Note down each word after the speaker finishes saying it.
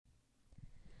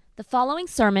The following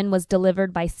sermon was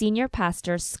delivered by Senior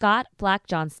Pastor Scott Black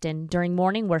Johnston during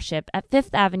morning worship at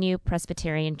Fifth Avenue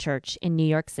Presbyterian Church in New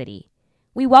York City.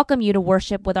 We welcome you to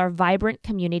worship with our vibrant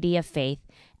community of faith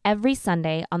every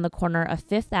Sunday on the corner of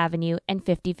Fifth Avenue and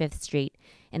 55th Street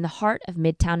in the heart of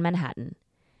Midtown Manhattan.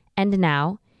 And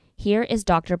now, here is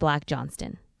Dr. Black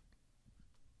Johnston.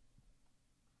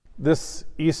 This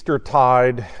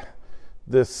Eastertide,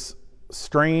 this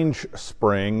strange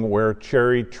spring where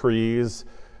cherry trees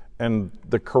and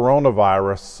the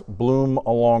coronavirus bloom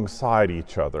alongside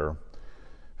each other,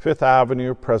 Fifth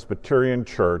Avenue Presbyterian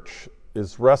Church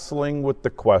is wrestling with the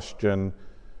question,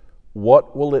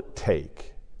 what will it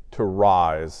take to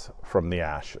rise from the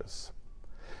ashes?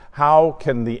 How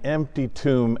can the empty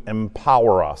tomb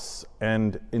empower us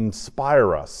and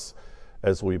inspire us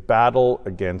as we battle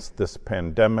against this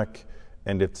pandemic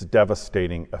and its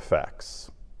devastating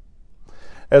effects?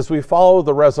 As we follow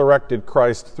the resurrected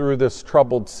Christ through this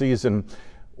troubled season,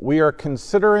 we are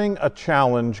considering a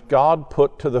challenge God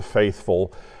put to the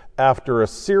faithful after a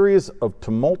series of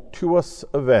tumultuous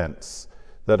events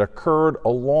that occurred a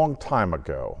long time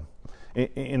ago.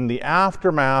 In the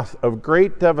aftermath of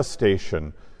great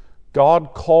devastation,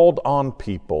 God called on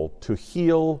people to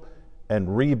heal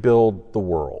and rebuild the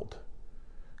world.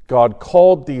 God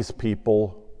called these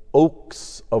people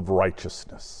oaks of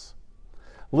righteousness.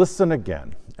 Listen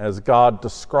again as God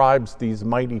describes these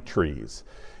mighty trees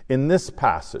in this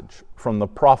passage from the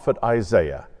prophet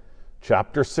Isaiah,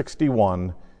 chapter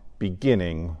 61,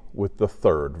 beginning with the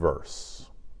 3rd verse.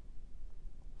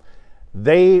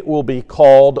 They will be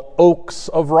called oaks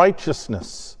of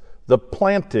righteousness, the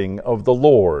planting of the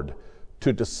Lord,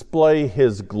 to display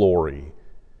his glory.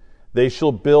 They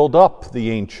shall build up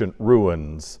the ancient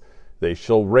ruins. They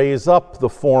shall raise up the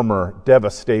former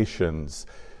devastations.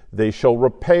 They shall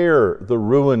repair the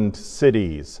ruined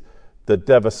cities, the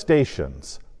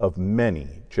devastations of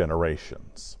many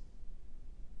generations.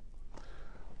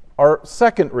 Our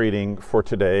second reading for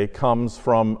today comes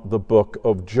from the book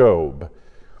of Job.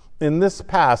 In this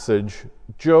passage,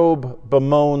 Job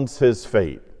bemoans his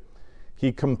fate.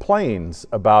 He complains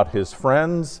about his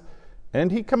friends,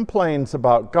 and he complains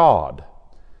about God.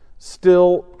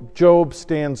 Still, Job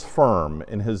stands firm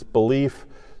in his belief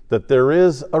that there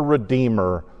is a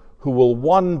Redeemer who will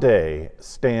one day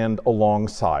stand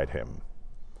alongside him.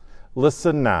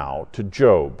 Listen now to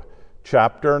Job,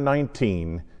 chapter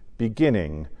 19,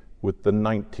 beginning with the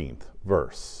 19th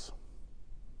verse.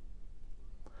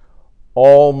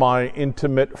 All my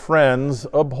intimate friends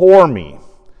abhor me,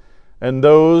 and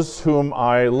those whom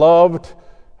I loved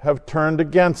have turned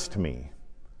against me.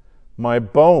 My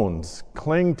bones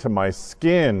cling to my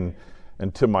skin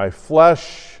and to my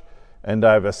flesh, and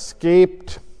I've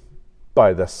escaped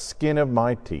by the skin of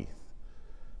my teeth.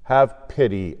 Have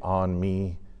pity on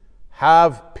me.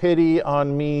 Have pity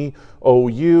on me, O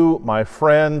you, my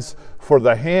friends, for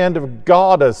the hand of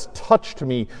God has touched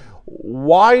me.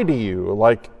 Why do you,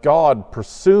 like God,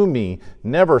 pursue me,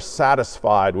 never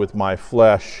satisfied with my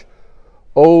flesh?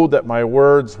 Oh, that my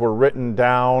words were written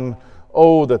down.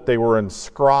 Oh, that they were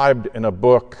inscribed in a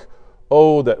book.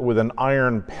 Oh, that with an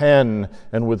iron pen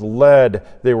and with lead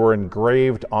they were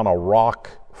engraved on a rock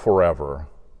forever.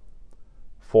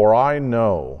 For I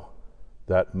know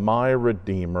that my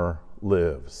Redeemer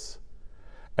lives,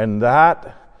 and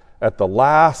that at the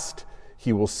last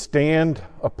he will stand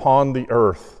upon the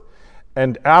earth.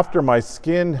 And after my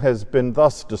skin has been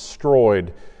thus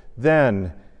destroyed,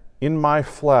 then in my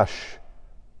flesh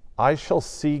I shall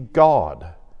see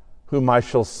God, whom I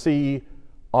shall see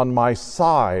on my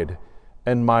side,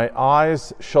 and my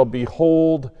eyes shall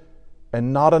behold,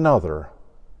 and not another.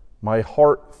 My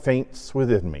heart faints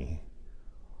within me.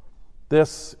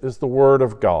 This is the word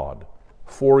of God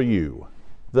for you,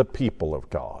 the people of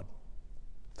God.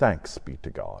 Thanks be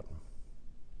to God.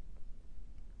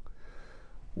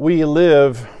 We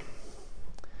live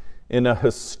in a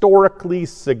historically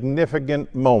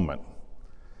significant moment.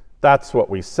 That's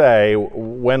what we say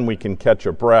when we can catch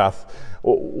a breath,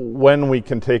 when we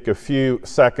can take a few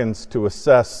seconds to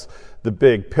assess the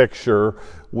big picture.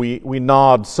 We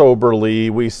nod soberly.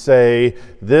 We say,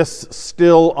 this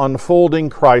still unfolding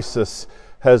crisis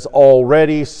has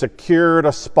already secured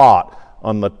a spot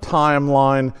on the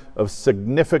timeline of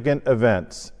significant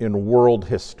events in world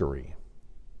history.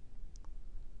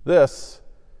 This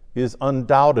is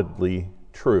undoubtedly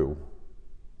true.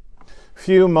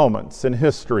 Few moments in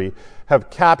history have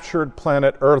captured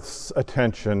planet Earth's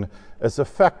attention as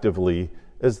effectively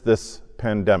as this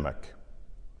pandemic.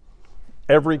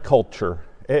 Every culture,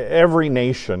 every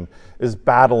nation is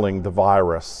battling the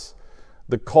virus.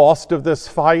 The cost of this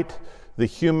fight, the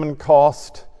human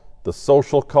cost, the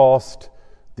social cost,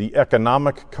 The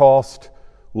economic cost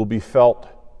will be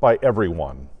felt by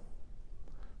everyone.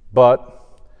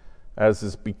 But, as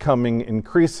is becoming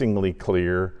increasingly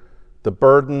clear, the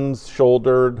burdens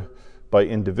shouldered by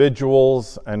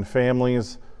individuals and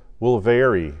families will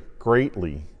vary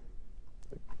greatly.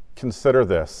 Consider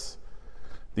this.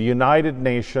 The United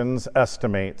Nations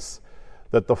estimates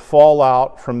that the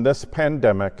fallout from this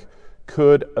pandemic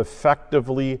could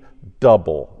effectively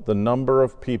double the number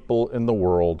of people in the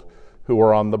world who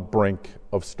are on the brink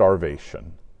of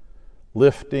starvation,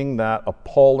 lifting that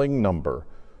appalling number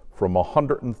from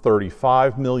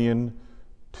 135 million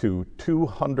to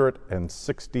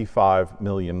 265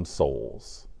 million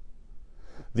souls.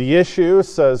 The issue,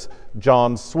 says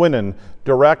John Swinnon,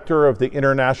 director of the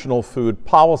International Food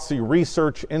Policy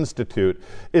Research Institute,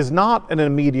 is not an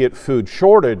immediate food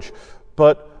shortage,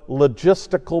 but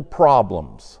logistical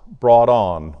problems brought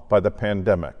on by the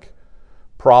pandemic.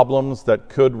 Problems that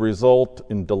could result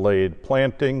in delayed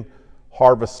planting,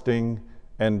 harvesting,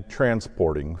 and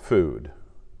transporting food.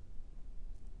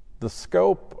 The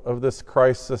scope of this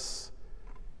crisis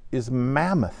is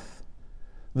mammoth.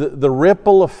 The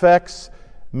ripple effects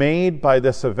made by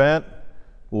this event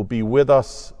will be with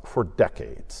us for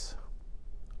decades.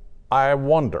 I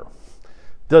wonder,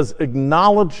 does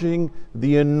acknowledging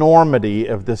the enormity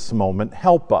of this moment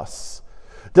help us?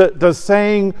 Does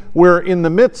saying we're in the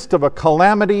midst of a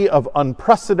calamity of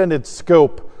unprecedented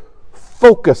scope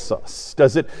focus us?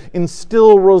 Does it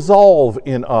instill resolve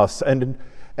in us and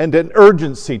an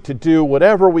urgency to do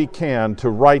whatever we can to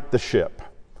right the ship?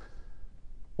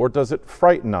 Or does it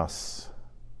frighten us,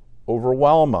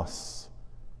 overwhelm us,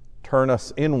 turn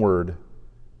us inward,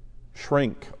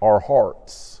 shrink our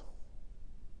hearts?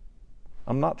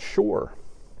 I'm not sure.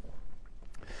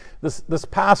 This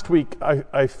past week,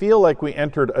 I feel like we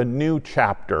entered a new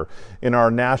chapter in our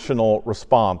national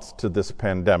response to this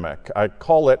pandemic. I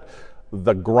call it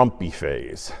the grumpy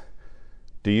phase.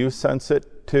 Do you sense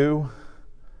it too?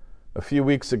 A few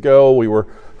weeks ago, we were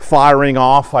firing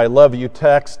off I love you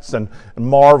texts and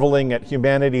marveling at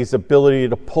humanity's ability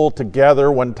to pull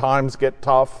together when times get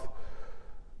tough.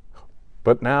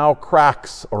 But now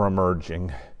cracks are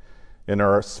emerging in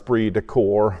our esprit de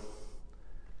corps.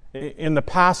 In the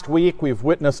past week, we've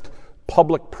witnessed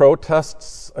public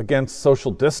protests against social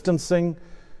distancing.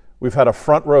 We've had a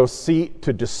front row seat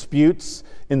to disputes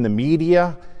in the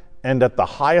media and at the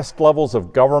highest levels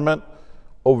of government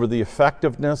over the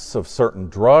effectiveness of certain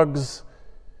drugs.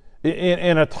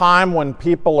 In a time when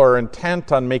people are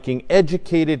intent on making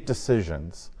educated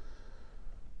decisions,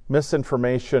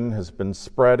 misinformation has been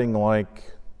spreading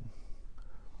like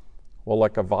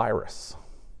a virus.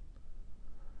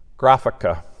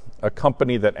 Graphica, a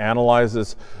company that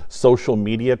analyzes social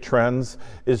media trends,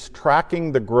 is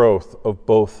tracking the growth of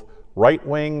both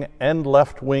right-wing and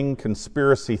left-wing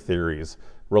conspiracy theories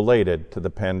related to the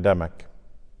pandemic.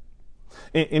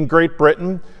 In Great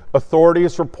Britain,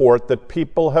 authorities report that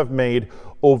people have made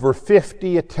over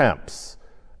 50 attempts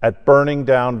at burning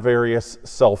down various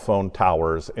cell phone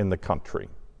towers in the country.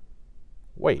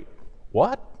 Wait,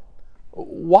 what?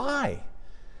 Why?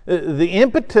 The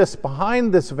impetus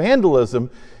behind this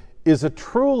vandalism is a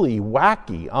truly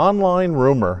wacky online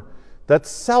rumor that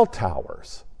cell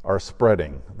towers are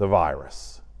spreading the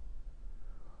virus.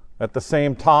 At the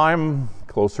same time,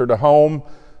 closer to home,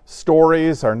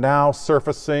 stories are now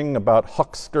surfacing about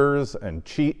hucksters and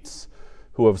cheats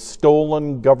who have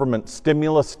stolen government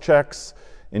stimulus checks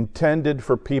intended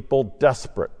for people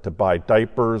desperate to buy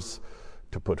diapers,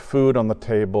 to put food on the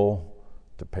table,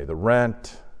 to pay the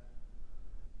rent.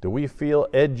 Do we feel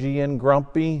edgy and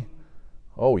grumpy?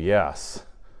 Oh, yes.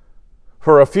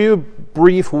 For a few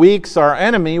brief weeks, our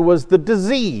enemy was the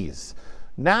disease.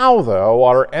 Now, though,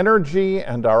 our energy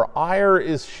and our ire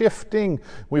is shifting.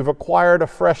 We've acquired a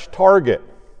fresh target: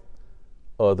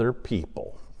 other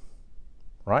people.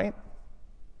 Right?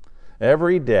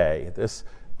 Every day, this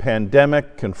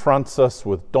pandemic confronts us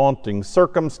with daunting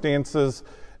circumstances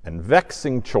and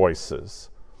vexing choices.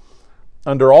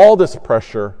 Under all this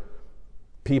pressure,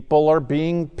 people are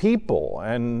being people,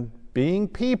 and being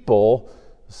people,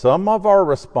 some of our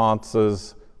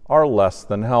responses are less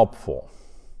than helpful.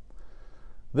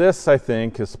 This, I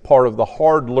think, is part of the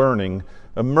hard learning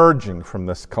emerging from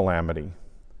this calamity.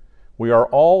 We are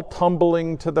all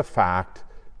tumbling to the fact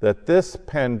that this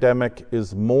pandemic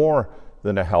is more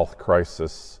than a health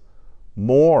crisis,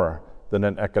 more than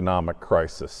an economic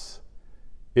crisis.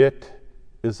 It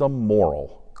is a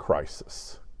moral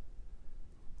crisis.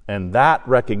 And that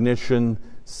recognition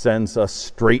sends us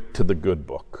straight to the good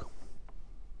book.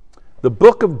 The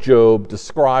book of Job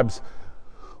describes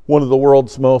one of the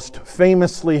world's most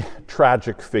famously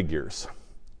tragic figures,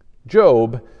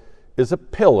 Job is a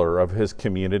pillar of his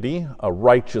community, a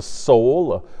righteous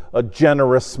soul, a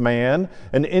generous man,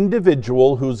 an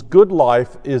individual whose good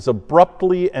life is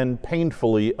abruptly and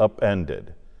painfully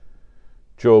upended.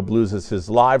 Job loses his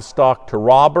livestock to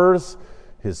robbers,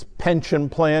 his pension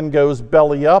plan goes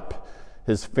belly up,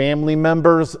 his family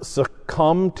members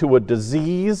succumb to a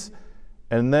disease,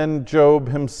 and then Job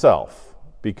himself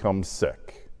becomes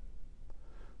sick.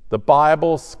 The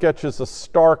Bible sketches a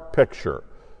stark picture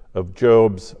of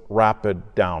Job's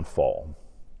rapid downfall.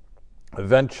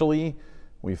 Eventually,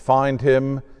 we find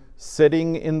him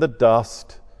sitting in the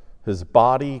dust, his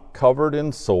body covered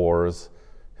in sores,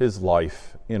 his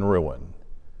life in ruin.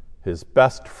 His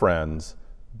best friends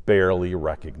barely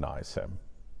recognize him.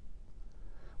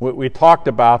 We talked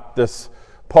about this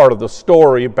part of the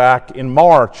story back in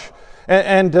March.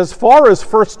 And as far as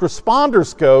first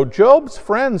responders go, Job's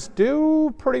friends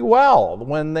do pretty well.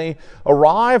 When they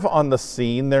arrive on the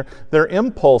scene, their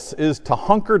impulse is to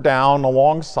hunker down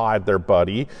alongside their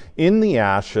buddy in the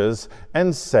ashes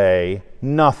and say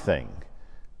nothing.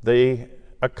 They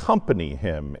accompany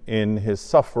him in his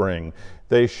suffering.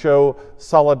 They show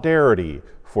solidarity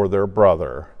for their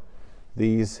brother.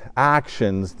 These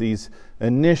actions, these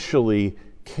initially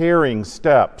caring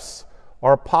steps,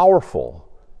 are powerful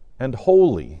and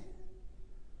holy.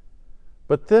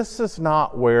 But this is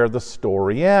not where the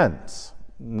story ends.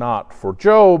 Not for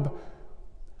Job,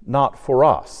 not for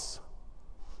us.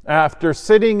 After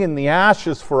sitting in the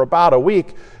ashes for about a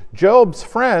week, Job's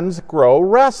friends grow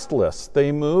restless.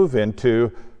 They move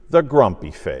into the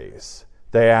grumpy phase.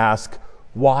 They ask,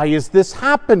 "Why is this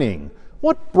happening?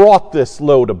 What brought this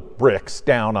load of bricks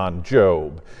down on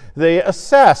Job?" They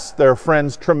assess their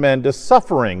friend's tremendous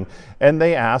suffering, and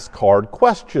they ask hard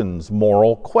questions,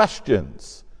 moral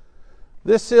questions.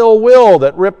 This ill will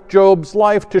that ripped Job's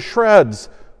life to shreds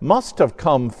must have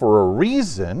come for a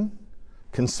reason.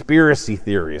 Conspiracy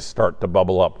theories start to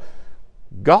bubble up.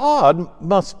 God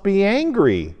must be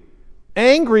angry.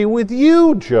 Angry with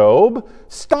you, Job.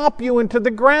 Stomp you into the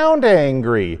ground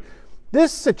angry.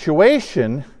 This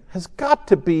situation has got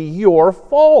to be your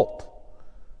fault.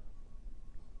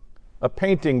 A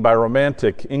painting by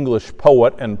romantic English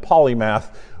poet and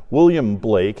polymath William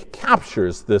Blake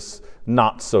captures this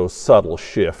not-so-subtle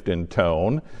shift in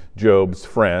tone. Job's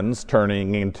friends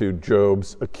turning into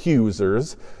Job's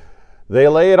accusers. They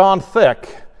lay it on thick,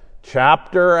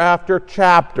 chapter after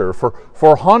chapter.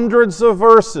 For hundreds of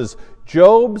verses,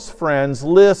 Job's friends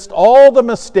list all the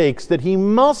mistakes that he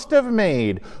must have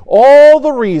made, all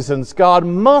the reasons God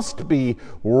must be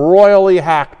royally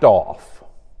hacked off.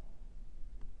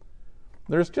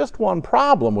 There's just one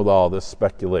problem with all this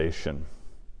speculation.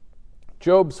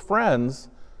 Job's friends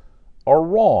are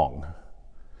wrong.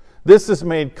 This is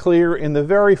made clear in the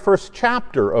very first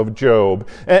chapter of Job.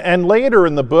 And later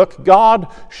in the book, God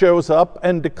shows up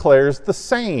and declares the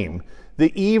same.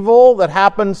 The evil that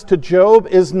happens to Job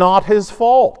is not his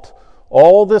fault.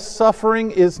 All this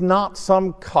suffering is not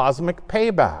some cosmic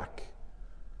payback.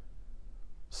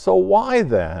 So why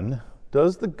then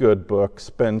does the good book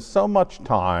spend so much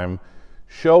time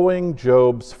showing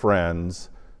Job's friends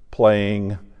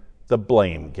playing the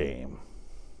blame game?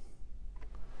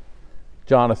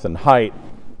 Jonathan Haidt,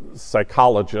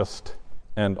 psychologist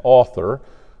and author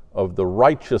of The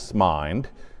Righteous Mind,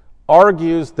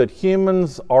 argues that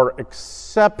humans are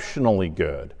exceptionally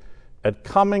good at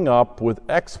coming up with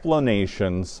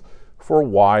explanations for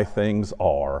why things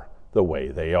are the way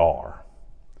they are.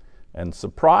 And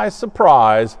surprise,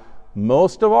 surprise,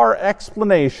 most of our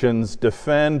explanations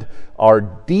defend our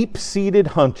deep-seated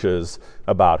hunches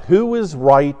about who is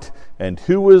right and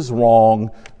who is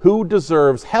wrong, who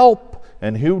deserves help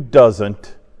and who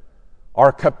doesn't.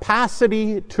 Our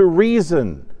capacity to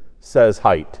reason, says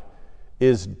Haidt,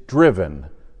 is driven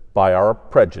by our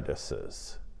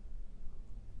prejudices.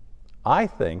 I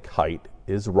think Haidt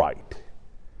is right.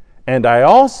 And I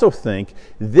also think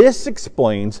this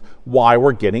explains why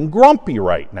we're getting grumpy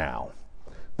right now.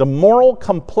 The moral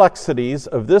complexities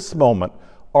of this moment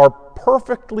are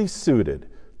perfectly suited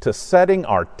to setting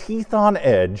our teeth on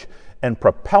edge and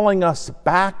propelling us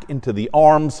back into the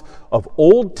arms of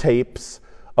old tapes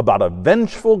about a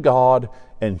vengeful God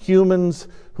and humans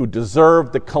who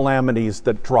deserve the calamities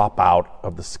that drop out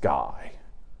of the sky.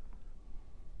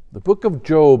 The book of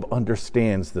Job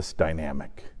understands this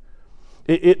dynamic.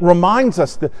 It reminds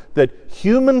us that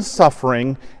human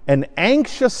suffering and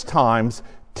anxious times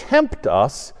tempt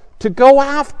us to go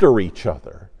after each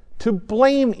other, to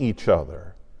blame each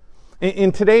other.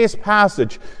 In today's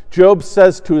passage, Job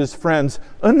says to his friends,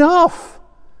 "Enough!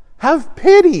 Have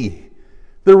pity!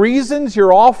 The reasons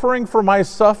you're offering for my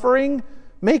suffering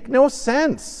make no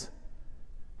sense.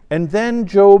 And then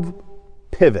Job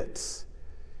pivots.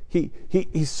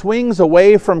 He swings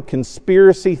away from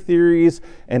conspiracy theories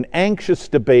and anxious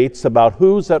debates about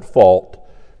who's at fault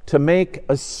to make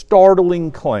a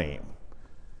startling claim.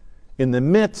 In the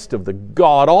midst of the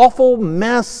god-awful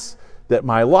mess that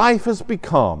my life has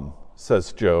become,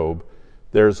 says Job,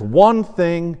 there's one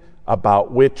thing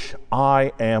about which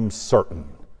I am certain.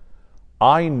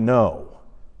 I know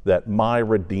that my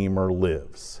Redeemer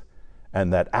lives,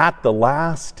 and that at the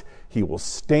last he will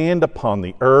stand upon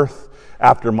the earth.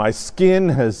 After my skin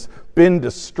has been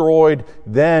destroyed,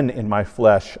 then in my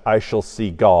flesh I shall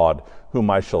see God, whom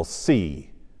I shall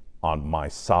see on my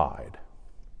side.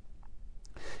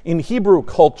 In Hebrew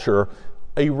culture,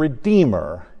 a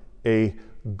redeemer, a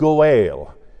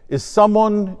goel, is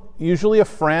someone, usually a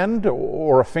friend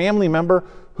or a family member,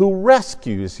 who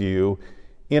rescues you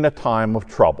in a time of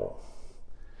trouble.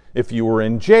 If you were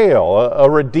in jail, a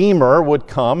redeemer would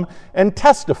come and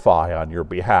testify on your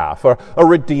behalf. A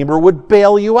redeemer would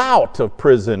bail you out of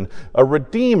prison. A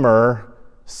redeemer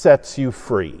sets you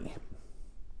free.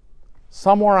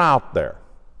 Somewhere out there,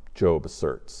 Job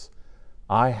asserts,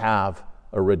 I have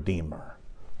a redeemer.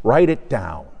 Write it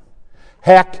down.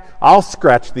 Heck, I'll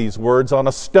scratch these words on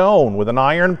a stone with an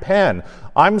iron pen.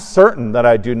 I'm certain that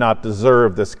I do not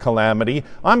deserve this calamity.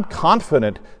 I'm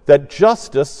confident that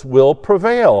justice will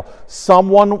prevail.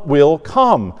 Someone will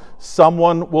come.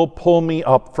 Someone will pull me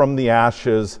up from the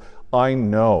ashes. I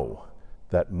know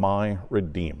that my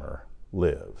Redeemer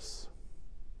lives.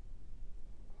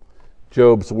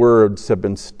 Job's words have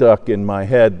been stuck in my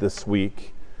head this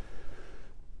week.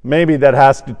 Maybe that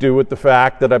has to do with the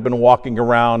fact that I've been walking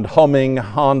around humming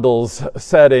Handel's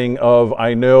setting of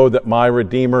I Know That My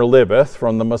Redeemer Liveth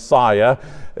from the Messiah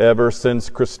ever since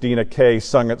Christina Kay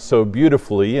sung it so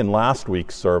beautifully in last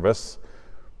week's service.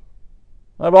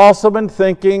 I've also been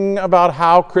thinking about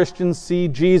how Christians see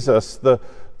Jesus, the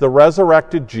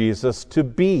resurrected Jesus, to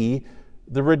be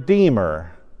the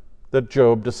Redeemer that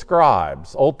Job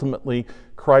describes. Ultimately,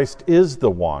 Christ is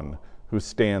the one who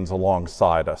stands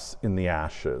alongside us in the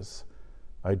ashes.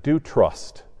 I do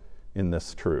trust in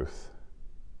this truth.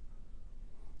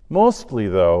 Mostly,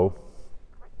 though,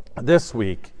 this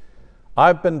week,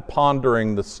 I've been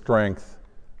pondering the strength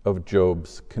of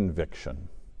Job's conviction.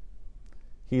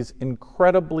 He's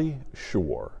incredibly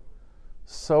sure,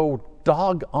 so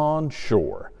doggone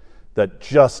sure, that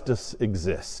justice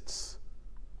exists.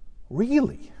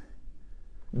 Really?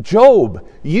 Job,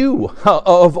 you,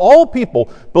 of all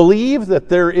people, believe that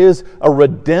there is a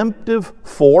redemptive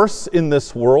force in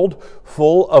this world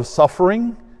full of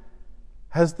suffering?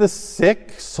 Has this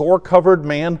sick, sore-covered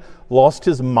man lost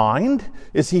his mind?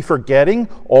 Is he forgetting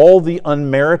all the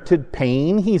unmerited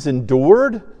pain he's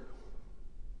endured?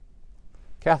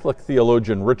 Catholic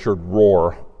theologian Richard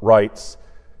Rohr writes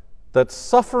that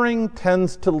suffering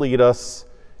tends to lead us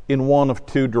in one of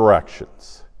two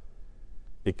directions.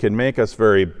 It can make us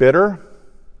very bitter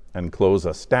and close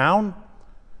us down,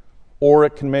 or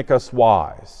it can make us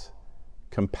wise,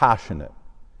 compassionate,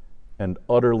 and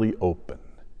utterly open.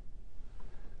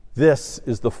 This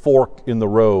is the fork in the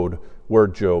road where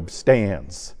Job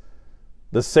stands,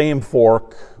 the same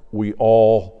fork we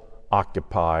all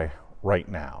occupy right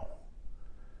now.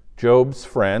 Job's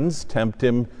friends tempt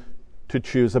him to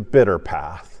choose a bitter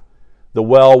path, the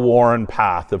well-worn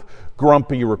path of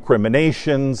grumpy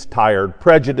recriminations, tired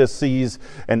prejudices,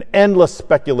 and endless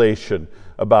speculation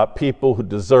about people who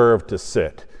deserve to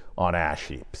sit on ash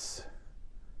heaps.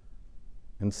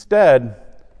 Instead,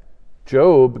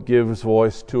 Job gives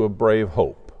voice to a brave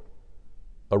hope.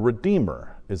 A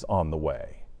Redeemer is on the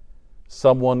way.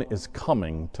 Someone is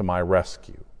coming to my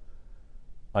rescue.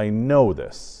 I know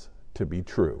this to be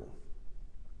true.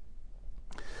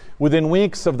 Within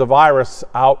weeks of the virus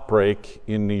outbreak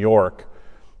in New York,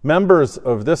 members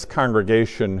of this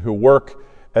congregation who work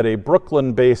at a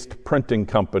Brooklyn-based printing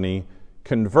company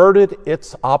converted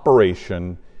its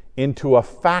operation into a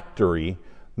factory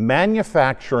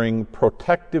manufacturing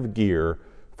protective gear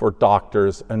for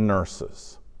doctors and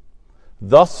nurses.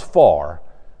 Thus far,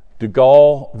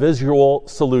 DeGaulle Visual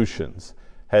Solutions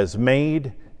has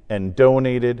made and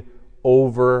donated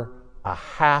over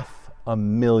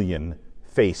 500,000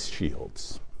 face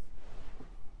shields.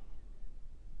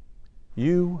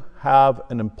 You have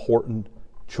an important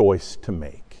choice to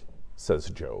make, says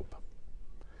Job.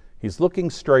 He's looking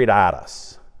straight at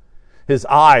us. His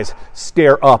eyes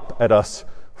stare up at us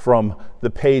from the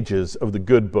pages of the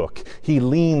good book. He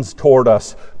leans toward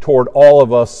us, toward all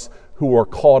of us who are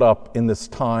caught up in this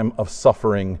time of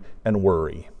suffering and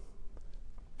worry.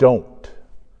 Don't,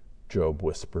 Job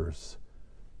whispers,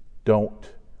 don't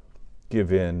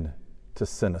give in to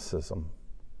cynicism.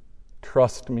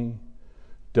 Trust me.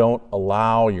 Don't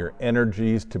allow your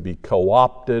energies to be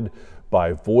co-opted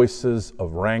by voices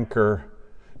of rancor.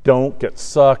 Don't get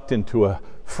sucked into a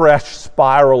fresh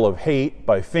spiral of hate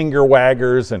by finger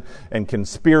waggers and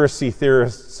conspiracy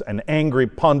theorists and angry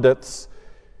pundits.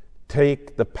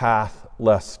 Take the path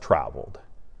less traveled.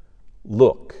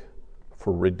 Look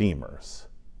for redeemers.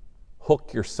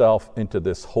 Hook yourself into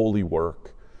this holy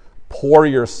work. Pour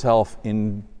yourself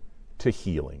into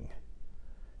healing.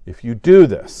 If you do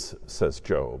this, says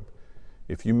Job,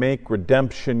 if you make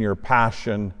redemption your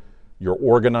passion, your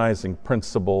organizing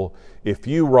principle, if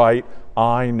you write,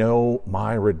 "I know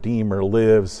my Redeemer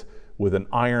lives," with an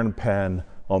iron pen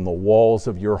on the walls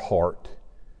of your heart,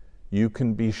 you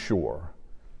can be sure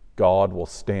God will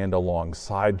stand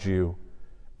alongside you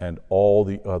and all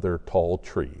the other tall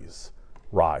trees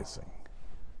rising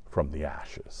from the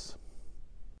ashes.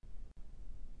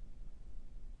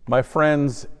 My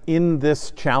friends, in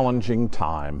this challenging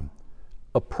time,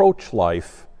 approach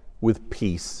life with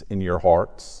peace in your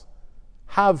hearts.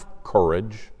 Have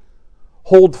courage.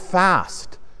 Hold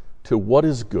fast to what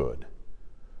is good.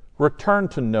 Return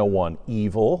to no one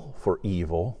evil for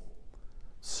evil.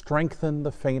 Strengthen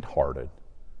the faint-hearted.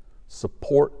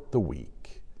 Support the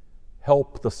weak.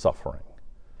 Help the suffering.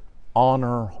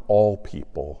 Honor all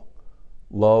people.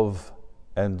 Love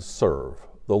and serve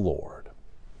the Lord.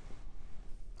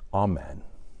 Amen.